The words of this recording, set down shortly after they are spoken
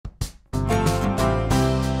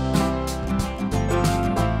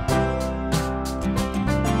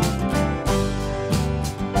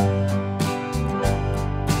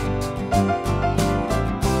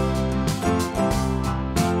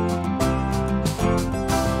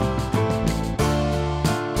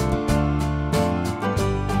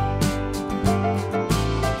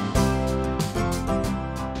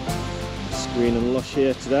beach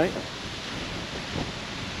here today.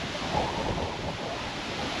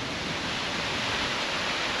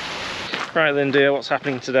 Right then dear, what's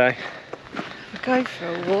happening today? We're going for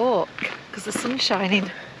a walk because the sun's shining.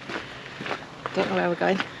 Don't know where we're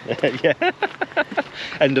going. Yeah,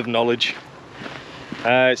 end of knowledge.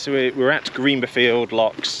 So we're at Greenberfield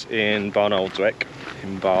Locks in Barnoldswick,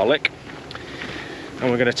 in Barlick. And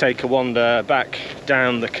we're going to take a wander back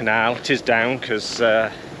down the canal. It is down because we're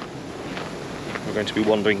going to be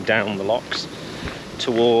wandering down the locks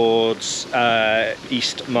towards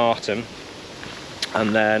East Marton,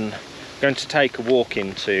 and then going to take a walk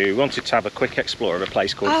into, wanted to have a quick explore of a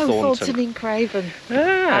place called Thornton-in-Craven.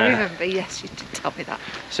 I remember, yes, you did tell me that.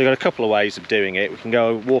 So we've got a couple of ways of doing it. We can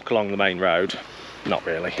go walk along the main road, not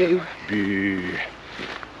really. Boo. Boo.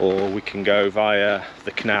 Or we can go via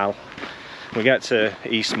the canal. We get to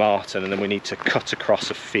East Marton and then we need to cut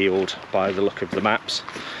across a field by the look of the maps,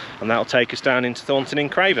 and that'll take us down into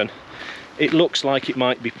Thornton-in-Craven. It looks like it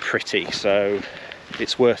might be pretty, so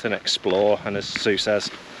it's worth an explore, and as Sue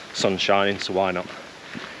says, sun's shining, so why not?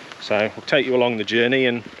 So we'll take you along the journey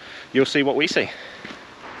and you'll see what we see.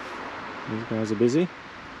 These guys are busy.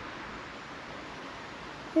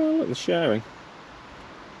 Oh look, they're sharing.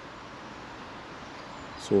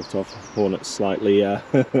 Sort of. Hornet's slightly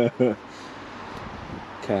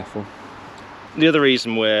careful. The other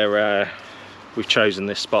reason we've chosen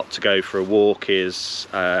this spot to go for a walk is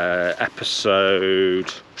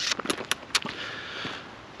episode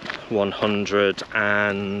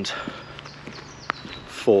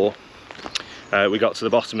 104. We got to the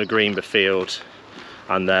bottom of Greenberfield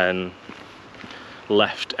and then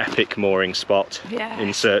left epic mooring spot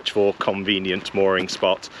in search for convenient mooring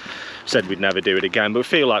spot. Said we'd never do it again, but we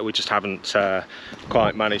feel like we just haven't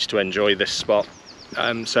quite managed to enjoy this spot.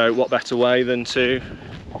 So what better way than to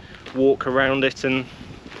walk around it and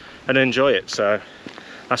enjoy it. So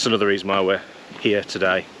that's another reason why we're here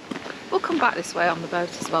today. We'll come back this way on the boat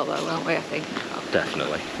as well though, won't we, I think?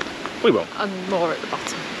 Definitely. We will. And more at the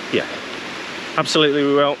bottom. Yeah, absolutely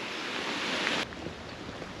we will.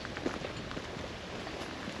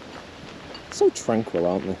 So tranquil,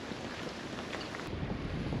 aren't they?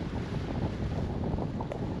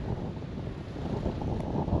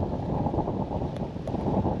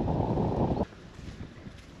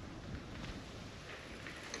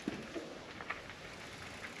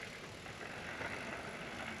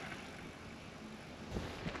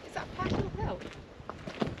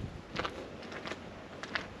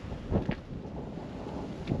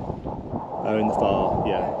 Oh, in the far,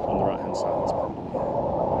 yeah, on the right hand side.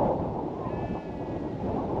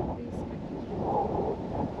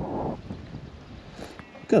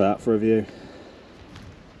 Look at that for a view.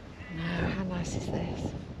 No, how nice is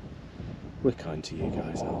this? We're kind to you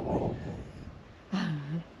guys, aren't we?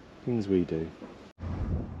 Things we do.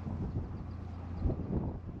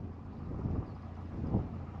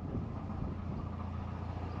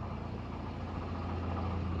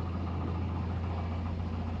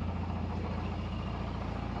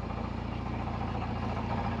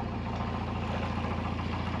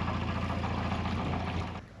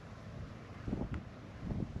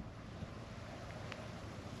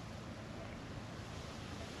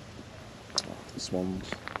 Swans,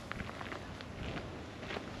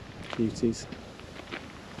 beauties.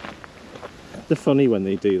 They're funny when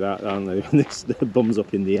they do that, aren't they? When their bums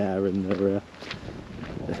up in the air and they're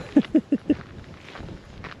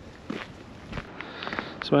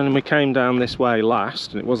So when we came down this way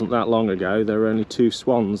last, and it wasn't that long ago, there were only 2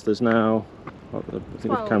 swans. There's now, I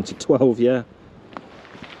think we've counted 12, yeah.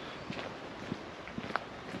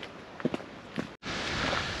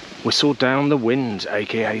 Whistle down the wind,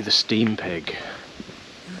 aka the steam pig.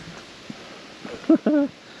 Look at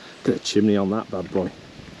the chimney on that bad boy.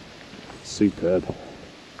 Superb.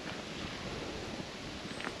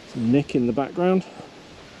 Some Nick in the background.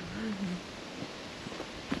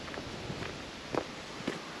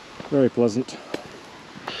 Very pleasant.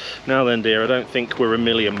 Now then dear, I don't think we're a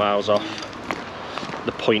million miles off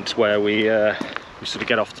the point where we sort of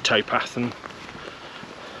get off the towpath and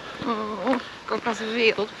go across the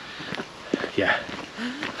field. Yeah.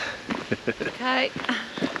 Okay.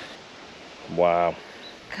 Wow.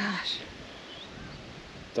 Gosh.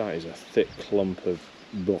 That is a thick clump of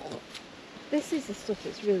buck. This is the stuff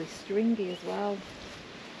that's really stringy as well.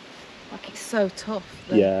 Like it's so tough,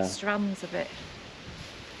 the strands of it.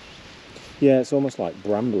 Yeah, it's almost like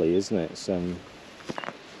brambly, isn't it? It's,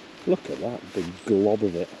 look at that big glob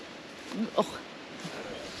of it. Oh.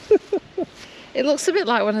 It looks a bit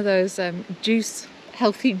like one of those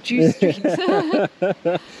healthy juice drinks.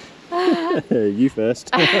 You first.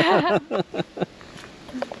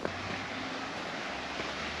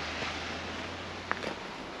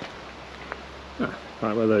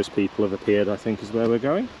 Right where those people have appeared, I think, is where we're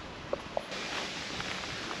going.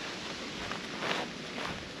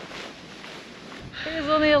 It was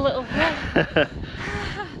only a little hill.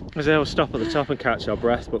 We'll stop at the top and catch our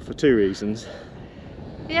breath, but for two reasons.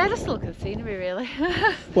 Yeah, just look at the scenery, really.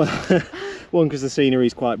 Well, one, because the scenery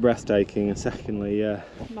is quite breathtaking, and secondly,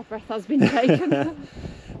 my breath has been taken.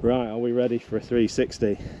 Right, are we ready for a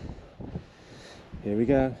 360? Here we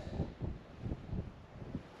go.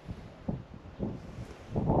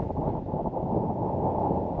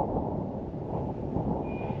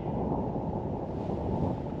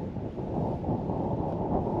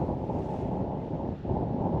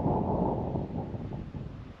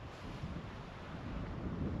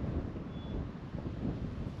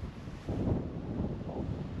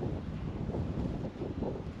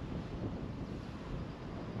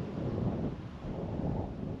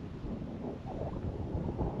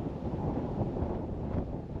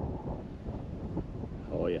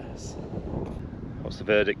 Oh yes. What's the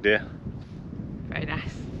verdict, dear? Very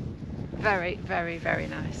nice. Very, very, very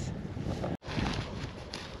nice. What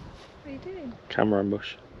are you doing? Camera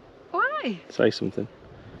ambush. Why? Say something.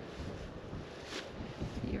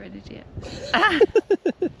 You're an idiot.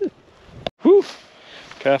 Whew.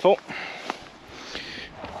 Careful.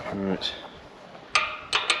 Right.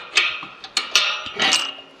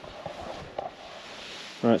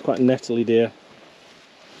 Right, it's quite nettly, dear.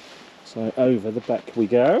 So over the beck we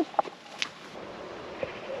go.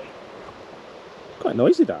 Quite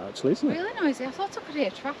noisy, that, actually, isn't it? Really noisy. I thought I could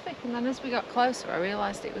hear traffic, and then as we got closer I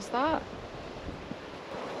realised it was that.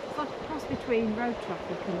 It's like a cross between road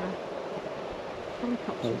traffic and a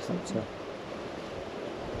helicopter or something.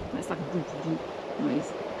 It's like a boom, boom, boom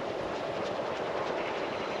noise.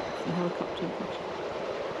 It's a helicopter.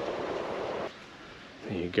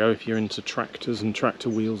 There you go, if you're into tractors and tractor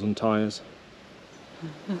wheels and tyres.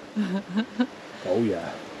 Oh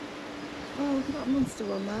yeah. Oh, look at that monster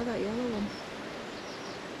one there, that yellow one.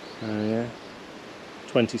 Oh yeah.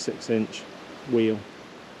 26-inch wheel.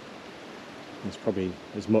 There's probably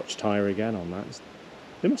as much tyre again on that.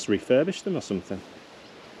 They must refurbish them or something.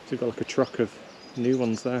 So you've got like a truck of new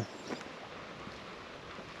ones there.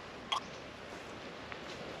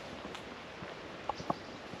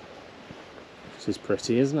 This is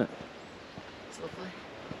pretty, isn't it? It's lovely.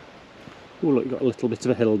 Oh look, you've got a little bit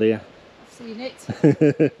of a hill, dear. I've seen it.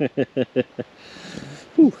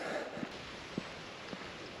 Ooh.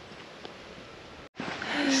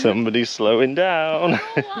 Somebody's slowing down. I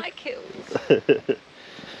don't like hills.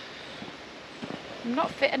 I'm not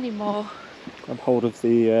fit anymore. Grab hold of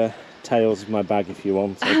the tails of my bag if you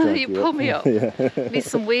want. You pull me up. Yeah. Need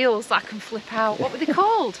some wheels that I can flip out. What were they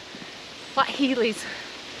called? Like Heelys.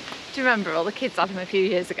 Do you remember all the kids had them a few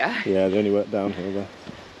years ago? Yeah, they only work downhill there.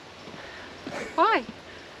 Why?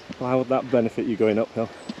 Well, how would that benefit you going uphill?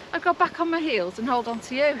 I'd go back on my heels and hold on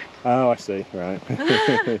to you. Oh, I see, right.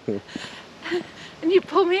 And you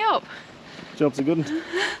pull me up. Job's a good one.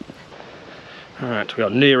 Alright, we are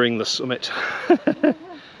nearing the summit. That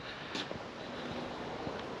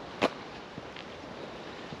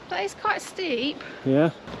is quite steep.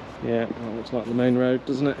 Yeah? Yeah, that looks like the main road,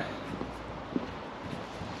 doesn't it?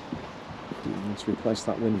 Let's replace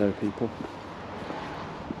that window, people.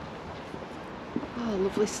 Oh,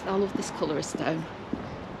 lovely. I love this colour of stone.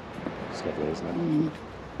 It's lovely, isn't it? Mm.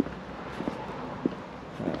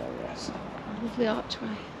 Oh, yes. A lovely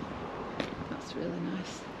archway. That's really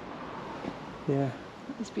nice. Yeah.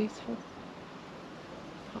 That is beautiful.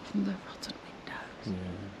 Apart from the rotten windows.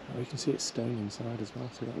 Yeah. Oh, you can see it's stone inside as well,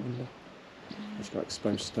 through that window. Yeah. It's got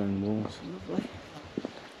exposed stone walls. Lovely.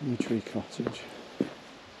 New tree cottage.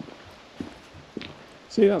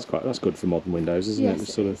 See, that's good for modern windows, isn't it?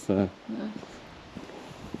 It's sort of. Nice.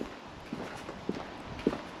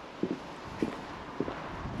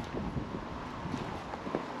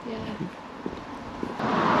 Yeah.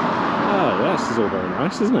 Oh, yes, this is all very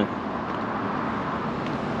nice, isn't it?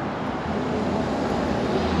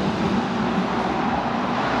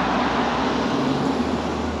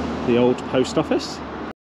 The old post office.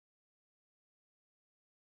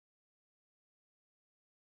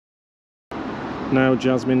 Now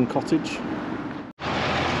Jasmine Cottage.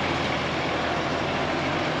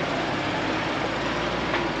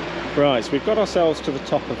 Right, so we've got ourselves to the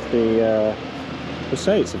top of the, we'll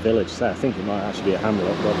say it's a village, so I think it might actually be a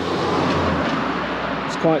hamlet, but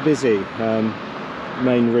it's quite busy.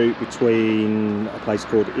 Main route between a place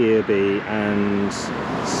called Earby and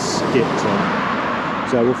Skipton.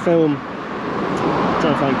 So we'll film, try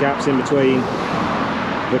and find gaps in between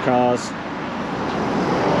the cars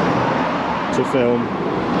to film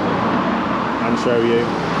and show you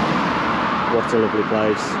what a lovely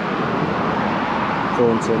place.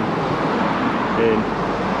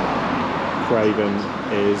 Thornton-in-Craven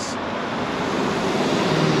is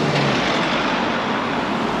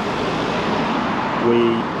we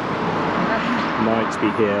might be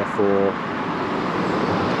here for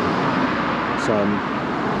some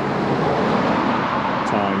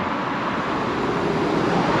time.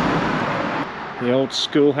 The old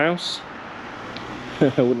schoolhouse. I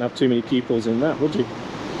wouldn't have too many pupils in that, would you?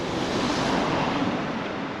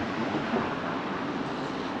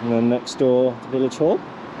 And then next door, the village hall.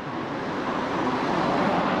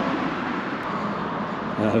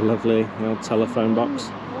 Oh, lovely, the old telephone box.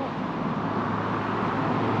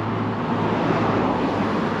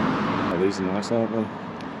 Oh, these are nice, aren't they?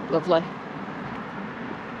 Lovely.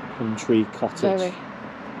 Country cottage. Very.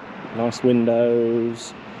 Nice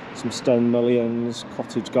windows, some stone mullions,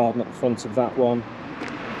 cottage garden at the front of that one.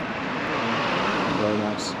 Very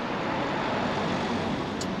nice.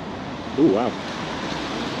 Oh, wow.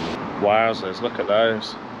 Wowzers, look at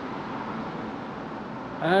those.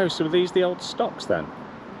 Oh, so are these the old stocks then?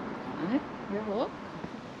 Right, have a look.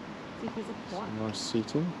 See if there's a plaque. Nice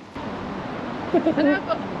seating. I know,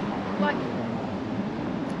 but like,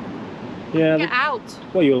 Yeah. get out.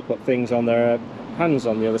 Well, you'll put things on their hands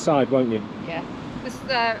on the other side, won't you? Yeah. There's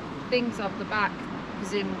the things on the back,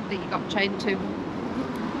 as in that you got chained to.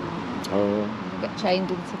 Oh. You got chained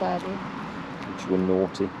into there, didn't you? Which were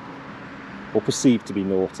naughty. Or perceived to be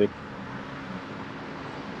naughty.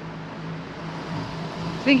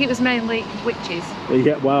 I think it was mainly witches.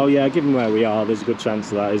 Yeah, well, yeah, given where we are, there's a good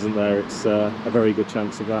chance of that, isn't there? It's a very good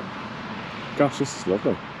chance of that. Gosh, this is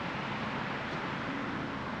lovely.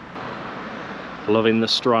 Loving the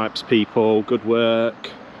stripes, people. Good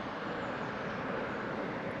work.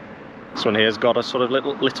 This one here's got a sort of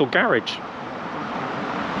little garage.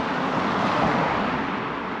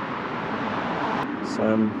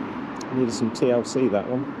 So, needed some TLC, that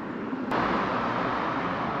one.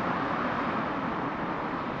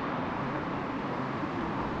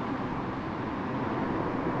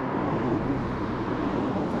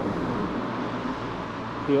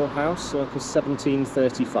 Your house, circa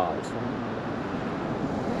 1735.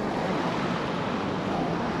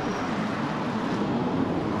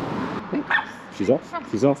 She's off,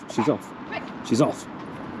 she's off, she's off, she's off.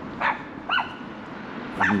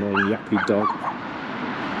 Annoying yappy dog.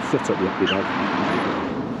 Shut up, yappy dog.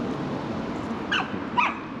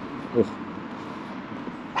 Ugh.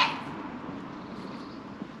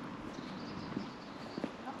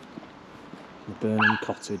 The burning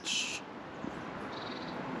cottage.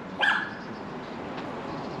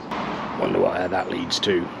 Wonder where that leads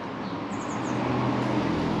to.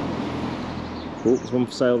 Oh, there's one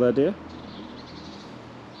for sale there, dear.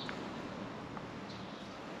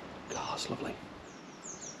 God, it's lovely.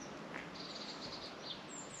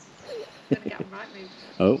 Gonna get on right move.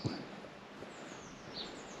 Oh.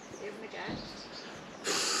 Even again.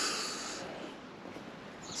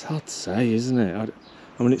 It's hard to say, isn't it?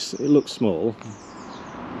 I mean, it looks small.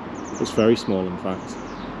 It's very small, in fact.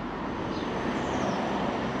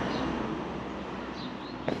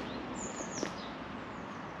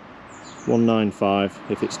 £195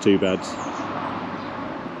 if it's 2 beds.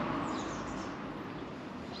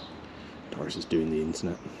 Doris is doing the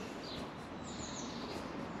internet.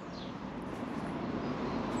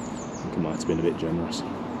 I think I might have been a bit generous.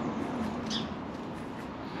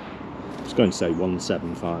 I was going to say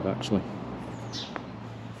 175 actually.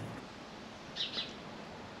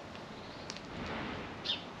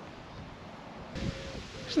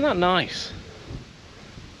 Isn't that nice?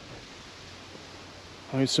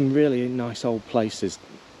 I mean, some really nice old places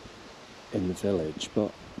in the village,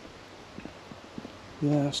 but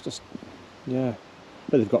yeah, it's just, yeah.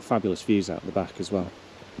 But they've got fabulous views out the back as well.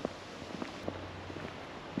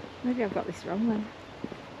 Maybe I've got this wrong then.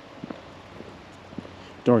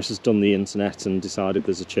 Doris has done the internet and decided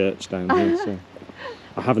there's a church down here, so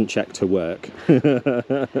I haven't checked her work.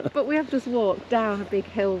 But we have just walked down a big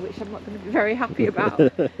hill, which I'm not going to be very happy about.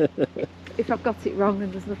 If I've got it wrong,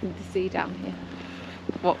 then there's nothing to see down here.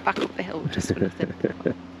 Walk back up the hill just for nothing.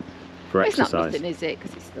 For It's exercise. not nothing, is it?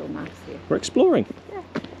 Because it's still nice here. We're exploring.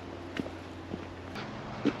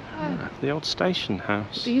 Yeah. The old station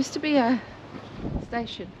house. There used to be a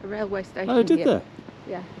station, a railway station. Oh, did here. there?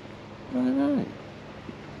 Yeah. Right.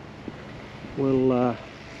 We'll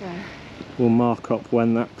Yeah. we'll mark up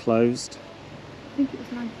when that closed. I think it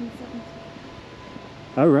was 1970.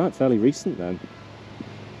 Oh right, fairly recent then.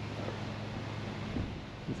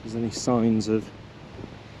 If there's any signs of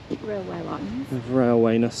Railway lines.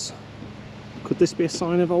 railwayness. Could this be a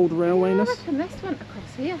sign of old railwayness? Yeah, I reckon this went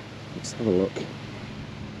across here. Let's have a look.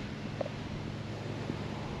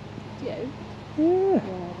 Do you? Yeah.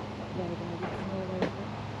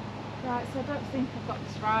 Right, so I don't think I've got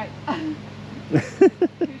this right.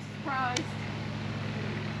 Who's surprised?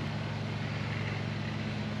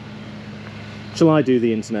 Shall I do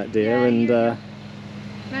the internet, dear? Yeah, and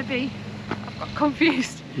maybe I've got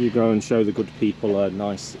confused. you go and show the good people a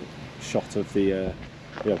nice shot of the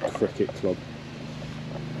old cricket club.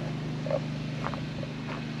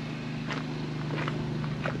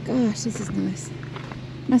 Gosh, this is nice.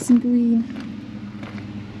 Nice and green.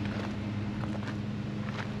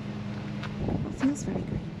 It feels very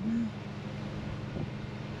green. Wow.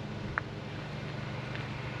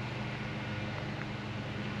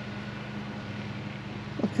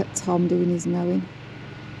 Look at Tom doing his mowing.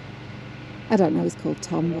 I don't know he's called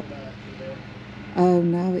Tom, but... Oh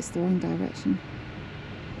no, it's the wrong direction.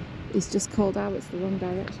 He's just called out it's the wrong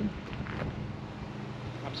direction.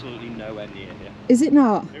 Absolutely nowhere near here. Is it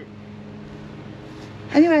not? No.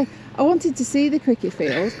 Anyway, I wanted to see the cricket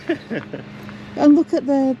field. And look at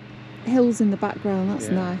the hills in the background, that's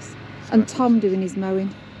nice. And Tom doing his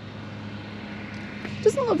mowing.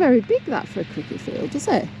 Doesn't look very big, that, for a cricket field, does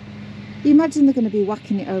it? You imagine they're going to be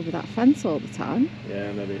whacking it over that fence all the time.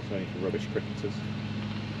 Yeah, maybe it's only for rubbish cricketers.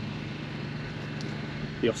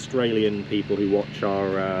 The Australian people who watch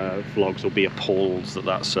our vlogs will be appalled that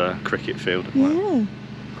that's a cricket field. Yeah.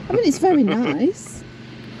 I mean, it's very nice,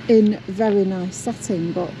 in a very nice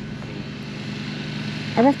setting, but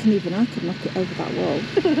I reckon even I could knock it over that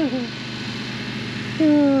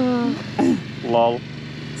wall. Lol.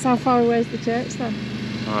 So how far away is the church then?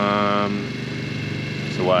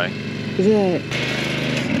 It's away. Is it?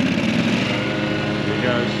 Here it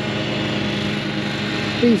goes.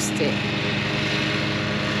 Boost it.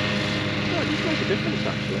 Oh, it does make a difference,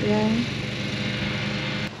 actually. Yeah.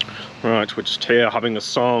 Right, we're just here having a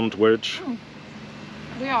sandwich. Oh.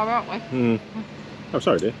 We are, aren't we? Oh,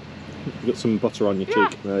 sorry, dear. You've got some butter on your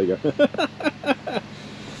cheek. There you go.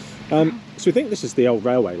 So we think this is the old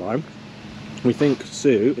railway line. We think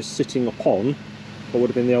Sue is sitting upon what would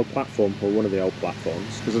have been the old platform, or one of the old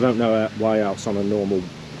platforms, because I don't know why else on a normal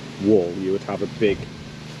wall you would have a big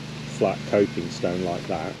flat coping stone like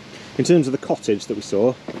that. In terms of the cottage that we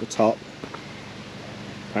saw at the top,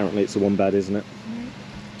 apparently it's a one bed, isn't it?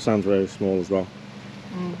 Sounds very small as well.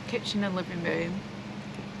 Kitchen and living room,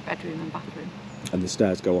 bedroom and bathroom. And the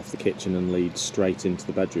stairs go off the kitchen and lead straight into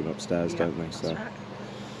the bedroom upstairs, don't they? That's right.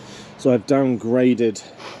 So I've downgraded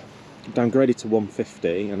to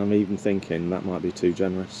 150, and I'm even thinking that might be too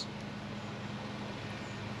generous.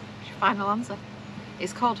 What's your final answer?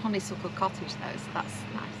 It's called Honeysuckle Cottage though, so that's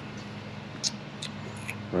nice.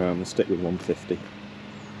 Right, I'm going to stick with 150.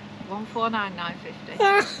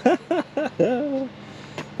 149,950.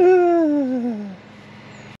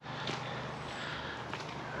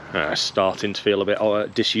 Starting to feel a bit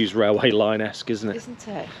disused railway line-esque, isn't it? Isn't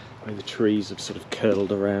it? I mean, the trees have sort of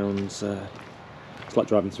curled around. It's like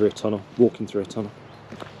driving through a tunnel, walking through a tunnel.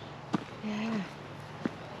 Yeah.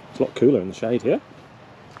 It's a lot cooler in the shade here.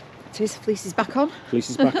 So his fleece is back on. Fleece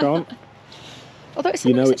is back on. Although it's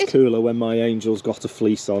it's cooler when my angel's got a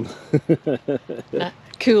fleece on.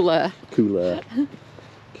 Cooler. Cooler.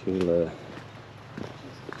 Cooler.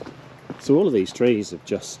 So all of these trees have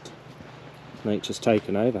just, nature's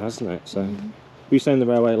taken over, hasn't it? So, were you saying the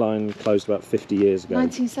railway line closed about 50 years ago?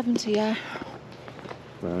 1970, yeah.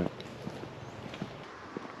 Right.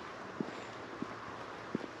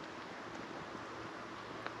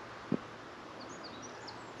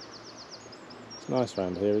 It's nice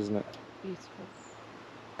round here, isn't it? Beautiful.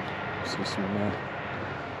 See some.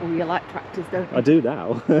 Oh, you like tractors, don't you? I do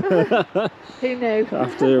now. Who knew?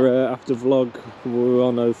 after vlog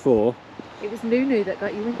 104. It was Nunu that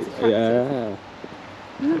got you into tractors. Yeah.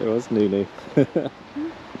 It was Nunu.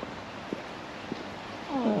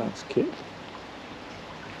 Oh, that's cute.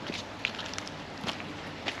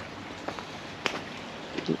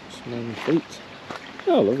 Oops, my feet.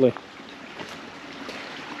 Oh, lovely.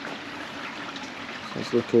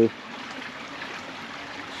 Nice little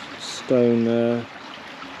stone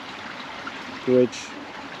bridge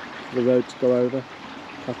for the road to go over.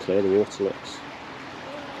 How clear the water looks.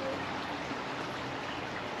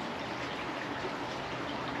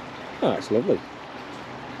 Oh, it's lovely.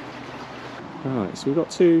 Right, so we've got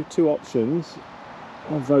two options.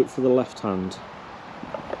 I'll vote for the left hand.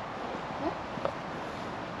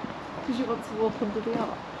 Because you want to walk under the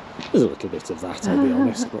arch? There's a little bit of that, I'll be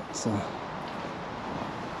honest, but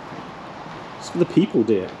it's for the people,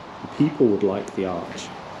 dear. The people would like the arch.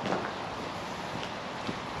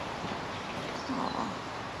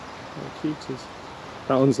 How cute is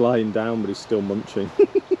that? One's lying down, but he's still munching.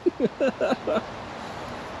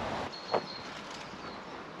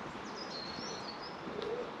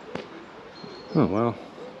 Oh well,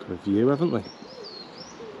 got a view, haven't they?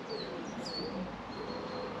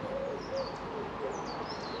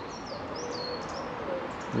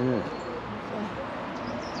 Yeah.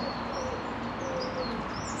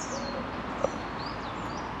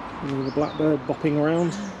 Look at the blackbird bopping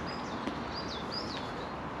around.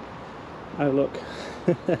 Oh look,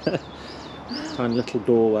 tiny little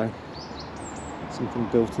doorway. Something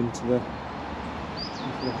built into the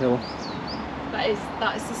hill.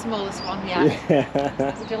 That is the smallest one yet.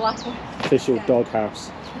 Yeah. Would you like a Official doghouse.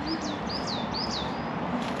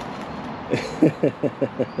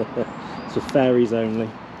 It's for fairies only.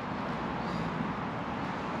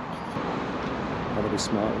 That'll be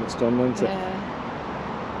smart when it's done, won't it? Yeah.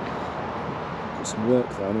 Got some work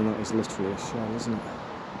though. I mean, that is literally a shell, isn't it?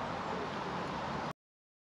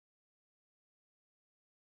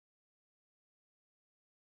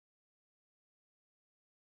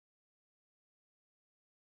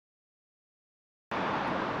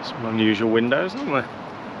 Some unusual windows, aren't there?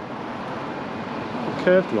 A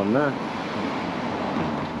curved one there.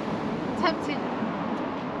 Tempted.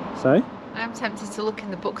 So? I am tempted to look in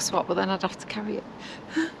the book swap, but then I'd have to carry it.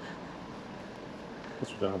 Guess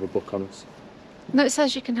we don't have a book on us. No, it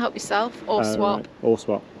says you can help yourself or swap. Right. Or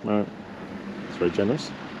swap. Right. It's very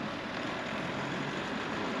generous.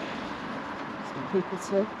 Some people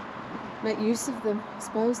to make use of them, I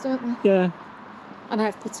suppose, don't they? Yeah. And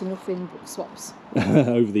I've put enough in book swaps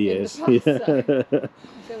Over the years. in the past, so I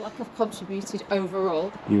feel like I've contributed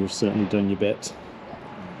overall. You've certainly done your bit.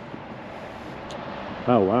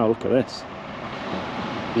 Oh wow, look at this.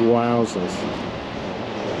 Wowzers.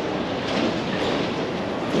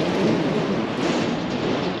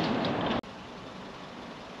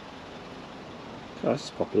 Oh, this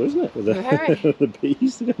is popular, isn't it? With the, the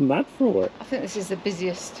bees, they're mad for it. I think this is the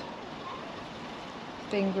busiest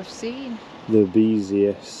thing we've seen. The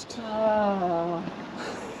beesiest. Oh.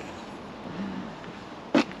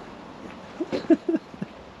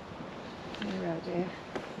 Oh dear.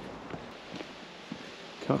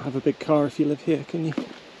 Can't have a big car if you live here, can you?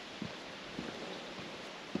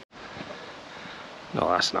 Oh,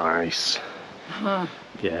 that's nice. Huh.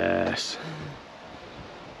 Yes.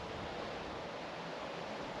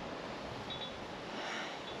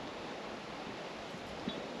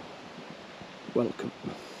 Welcome.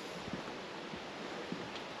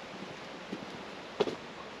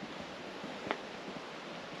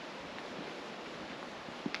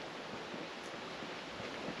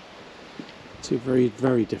 Two very,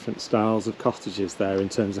 very different styles of cottages there in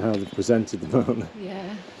terms of how they've presented them, aren't they?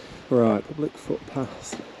 Yeah. Right, public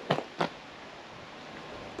footpath.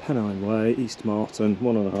 Pennine Way, East Marton,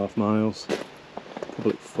 1.5 miles.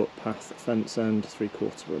 Public footpath, fence end,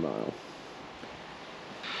 3/4 mile.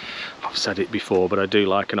 I've said it before, but I do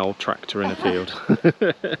like an old tractor in a field.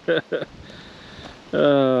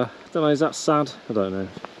 Don't know, is that sad? I don't know.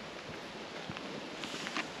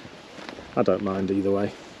 I don't mind either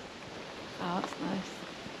way. Oh, that's nice.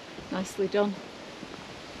 Nicely done.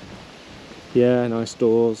 Yeah, nice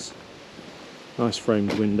doors. Nice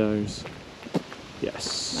framed windows.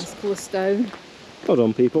 Yes. Nice colour stone. Well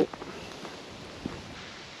done, people.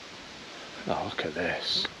 Oh, look at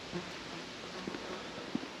this.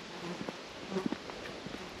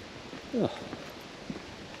 Oh.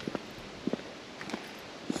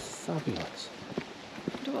 Fabulous. I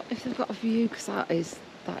wonder what, if they've got a view, because that is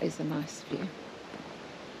a nice view.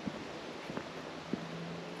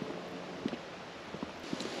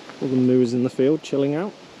 All the moors in the field chilling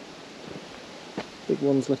out. Big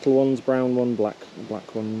ones, little ones, brown one, black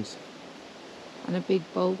ones. And a big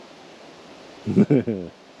bull.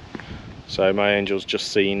 So my angel's just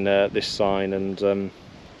seen this sign and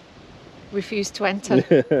Refused to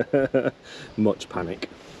enter. much panic.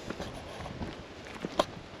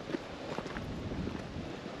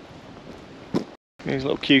 These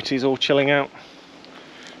little cuties all chilling out.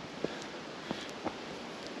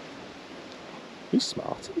 He's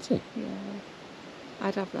smart, isn't he? Yeah.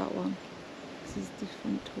 I'd have that one. Because he's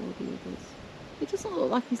different to all the others. He doesn't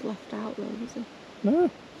look like he's left out though, does he? No.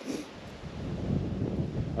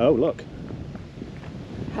 Oh, look.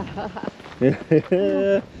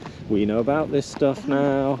 We know about this stuff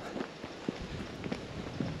now.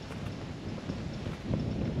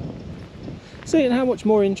 See, and how much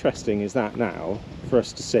more interesting is that now for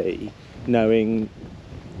us to see, knowing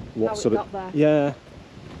what How sort it of... got there. Yeah.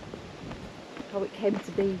 How it came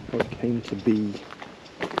to be. How it came to be.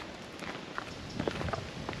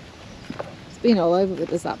 It's been all over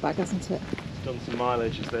with us, that bag, hasn't it? It's done some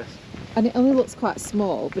mileage, is this? And it only looks quite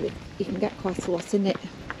small, but you can get quite a lot in it.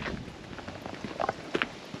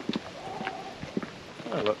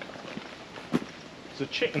 Oh, look. It's a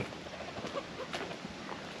chicken.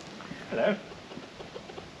 Hello.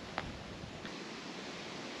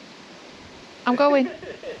 I'm going.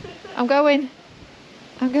 I'm going.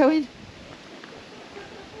 I'm going.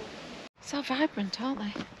 So vibrant, aren't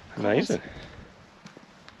they? Amazing.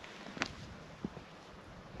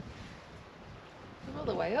 They're all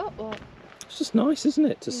the way up. Look. It's just nice, isn't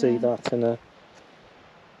it, to see Yeah. that in a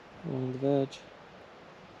along the verge.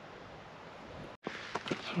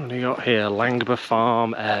 What have we got here? Langba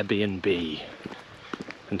Farm Airbnb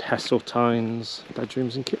and Hesseltine's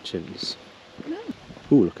bedrooms and kitchens.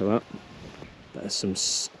 Ooh, look at that. There's some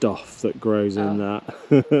stuff that grows in that.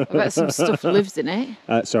 I bet some stuff lives in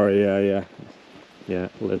it. Sorry, yeah. Yeah,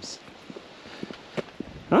 lives.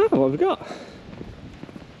 Ah, what have we got?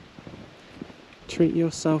 Treat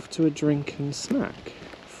yourself to a drink and snack.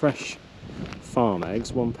 Fresh farm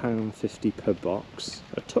eggs, £1.50 per box.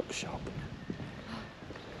 A tuck shop.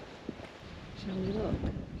 Shall we look?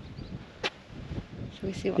 Shall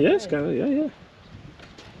we see what Yes, there is? yeah.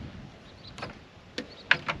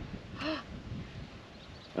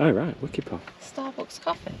 Oh right, Wikipop. Starbucks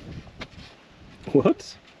coffee.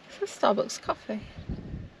 What? It's a Starbucks coffee.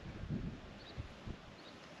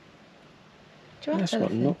 Do you want Yes, got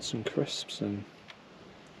anything? nuts and crisps and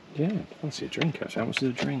yeah, fancy a drink actually. How much is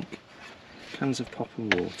a drink? Cans of pop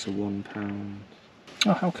and water, £1.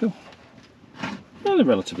 Oh, how cool! Well, they're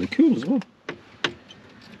relatively cool as well. Do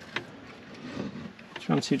you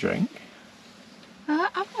fancy a drink?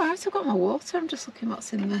 I'm alright, I've got my water. I'm just looking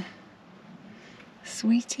what's in the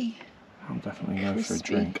sweetie. I'll definitely go for a Crispy.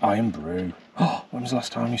 drink. Iron Brew. Oh, when was the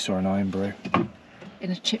last time you saw an Iron Brew?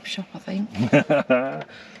 In a chip shop, I think.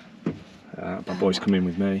 My boy's come in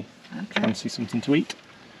with me. Okay. Fancy something to eat?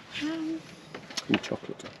 Ooh,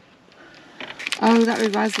 chocolate. Oh, that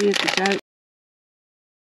reminds me of the joke.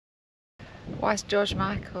 Why's George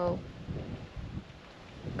Michael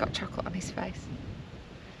got chocolate on his face?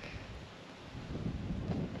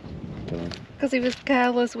 Dunno. Because he was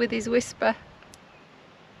careless with his whisper.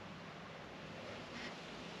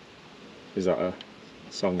 Is that a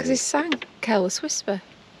song? Because he sang Careless Whisper.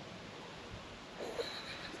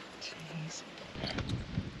 Jeez.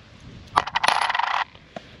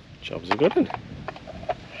 Job's a good one.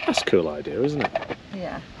 That's a cool idea, isn't it?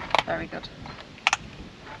 Yeah, very good.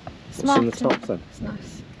 What's in the top then? It's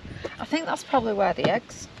nice. I think that's probably where they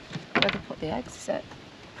put the eggs, is it?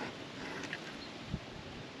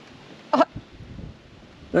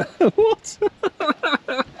 What?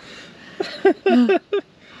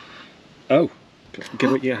 Oh,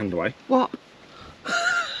 get your hand away. What?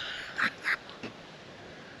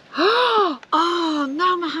 Oh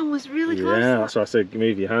no, my hand was really close. Yeah, that's why I said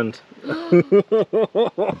move your hand. And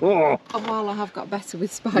while I have got better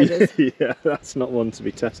with spiders. Yeah, that's not one to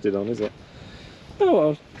be tested on, is it? Oh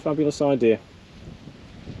well, fabulous idea.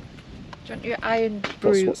 Do you want your iron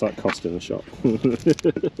brew? What's that cost in the shop?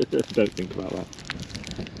 Don't think about that.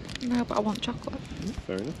 No, but I want chocolate.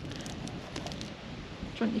 Fair enough.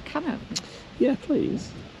 Do you want your can open? Yeah,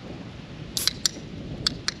 please.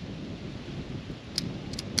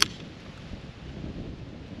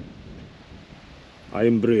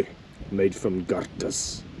 Iron brew, made from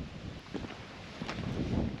garters.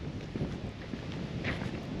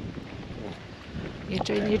 You're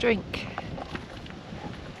doing your drink.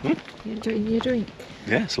 Hmm? You're doing your drink.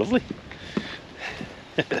 Yeah, it's lovely.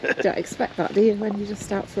 Don't expect that, do you, when you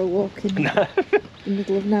just out for a walk in the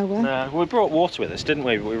middle of nowhere? No, we brought water with us, didn't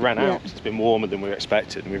we? But we ran out. Yeah. It's been warmer than we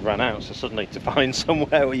expected, and we ran out. So suddenly, to find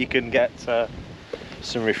somewhere where you can get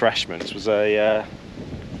some refreshments was a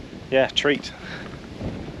treat.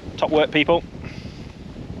 Top work, people.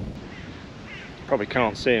 Probably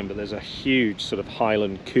can't see him, but there's a huge sort of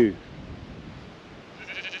Highland coo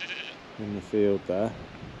in the field there.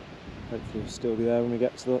 Hopefully, he'll still be there when we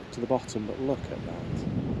get to the bottom. But look at that.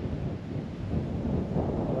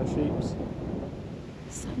 Hello, sheeps.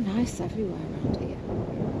 So nice everywhere around here.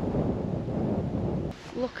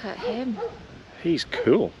 Look at him. He's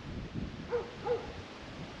cool.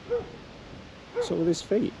 What's up with his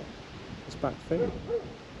feet? His back feet?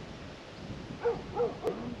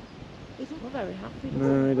 He doesn't look very happy, does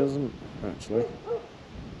No, he doesn't, actually.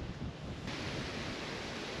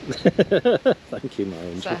 Thank you, my he?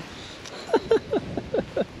 angel. So,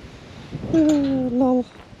 Oh, lol.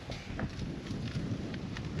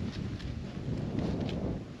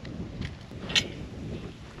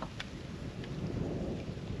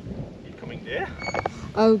 You coming, dear?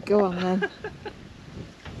 oh, go on then.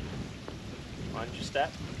 Mind your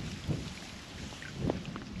step.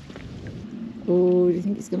 Oh, do you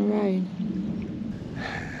think it's going to rain?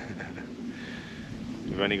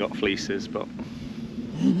 We've only got fleeces, but...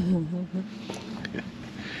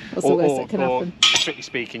 What's the worst that can or happen? strictly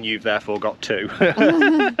speaking, you've therefore got 2.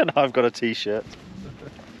 And I've got a t-shirt.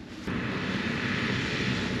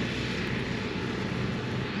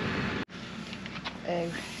 Oh.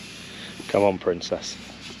 Come on, princess.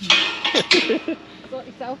 Sort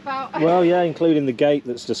yourself out. Well, yeah, including the gate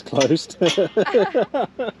that's just closed. There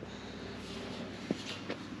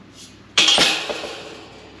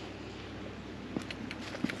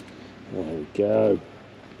we go.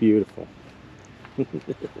 Beautiful.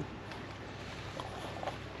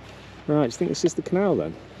 Right, do you think this is the canal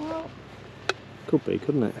then? Well, could be,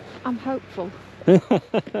 couldn't it? I'm hopeful. You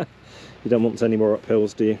don't want any more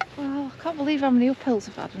uphills, do you? Well, I can't believe how many uphills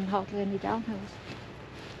I've had and hardly any downhills.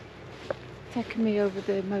 Taking me over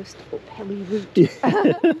the most uphilly route.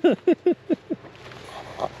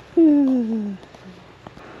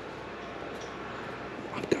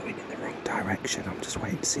 I'm going in the wrong direction. I'm just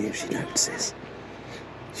waiting to see if she notices.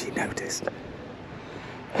 She noticed.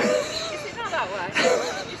 Is it not that way?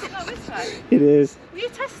 Is it not this way? It is. Were you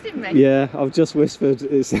testing me? Yeah, I've just whispered.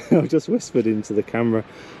 I've just whispered into the camera.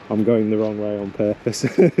 I'm going the wrong way on purpose.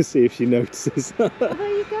 See if she notices. Well,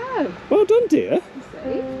 there you go. Well done, dear.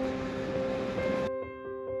 See?